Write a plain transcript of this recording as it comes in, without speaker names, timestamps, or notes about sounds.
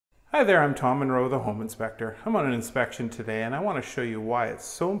Hi there, I'm Tom Monroe, the Home Inspector. I'm on an inspection today and I want to show you why it's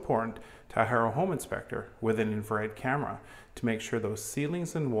so important to hire a home inspector with an infrared camera to make sure those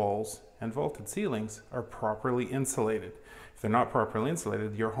ceilings and walls and vaulted ceilings are properly insulated. If they're not properly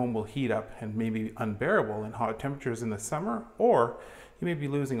insulated, your home will heat up and may be unbearable in hot temperatures in the summer, or you may be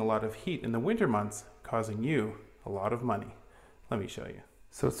losing a lot of heat in the winter months, causing you a lot of money. Let me show you.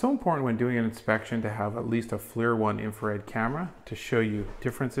 So it's so important when doing an inspection to have at least a FLIR 1 infrared camera to show you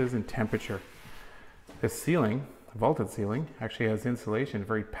differences in temperature. This ceiling, the vaulted ceiling, actually has insulation in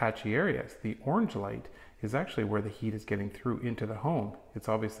very patchy areas. The orange light is actually where the heat is getting through into the home. It's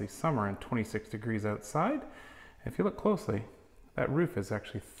obviously summer and 26 degrees outside. If you look closely, that roof is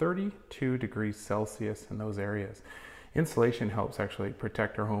actually 32 degrees Celsius in those areas. Insulation helps actually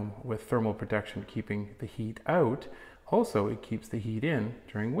protect our home with thermal protection, keeping the heat out. Also, it keeps the heat in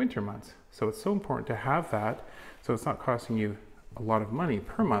during winter months. So it's so important to have that so it's not costing you a lot of money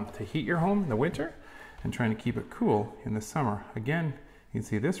per month to heat your home in the winter and trying to keep it cool in the summer. Again, you can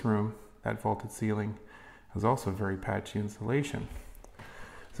see this room, that vaulted ceiling, has also very patchy insulation.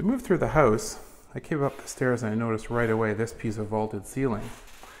 As I moved through the house, I came up the stairs and I noticed right away this piece of vaulted ceiling.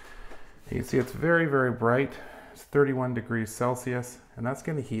 You can see it's very, very bright. It's 31 degrees Celsius, and that's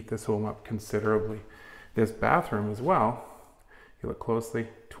going to heat this home up considerably. This bathroom as well, you look closely,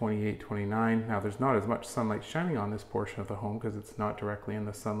 28, 29. Now there's not as much sunlight shining on this portion of the home because it's not directly in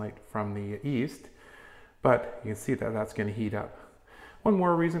the sunlight from the east, but you can see that that's going to heat up. One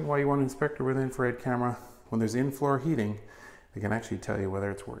more reason why you want an inspector with an infrared camera: when there's in-floor heating, they can actually tell you whether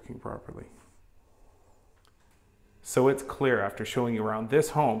it's working properly. So it's clear after showing you around this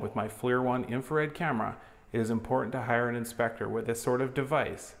home with my FLIR 1 infrared camera, it is important to hire an inspector with this sort of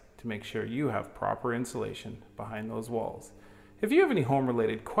device to make sure you have proper insulation behind those walls. If you have any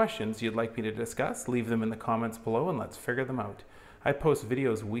home-related questions you'd like me to discuss, leave them in the comments below and let's figure them out. I post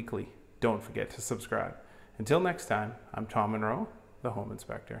videos weekly. Don't forget to subscribe. Until next time, I'm Tom Monroe, the Home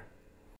Inspector.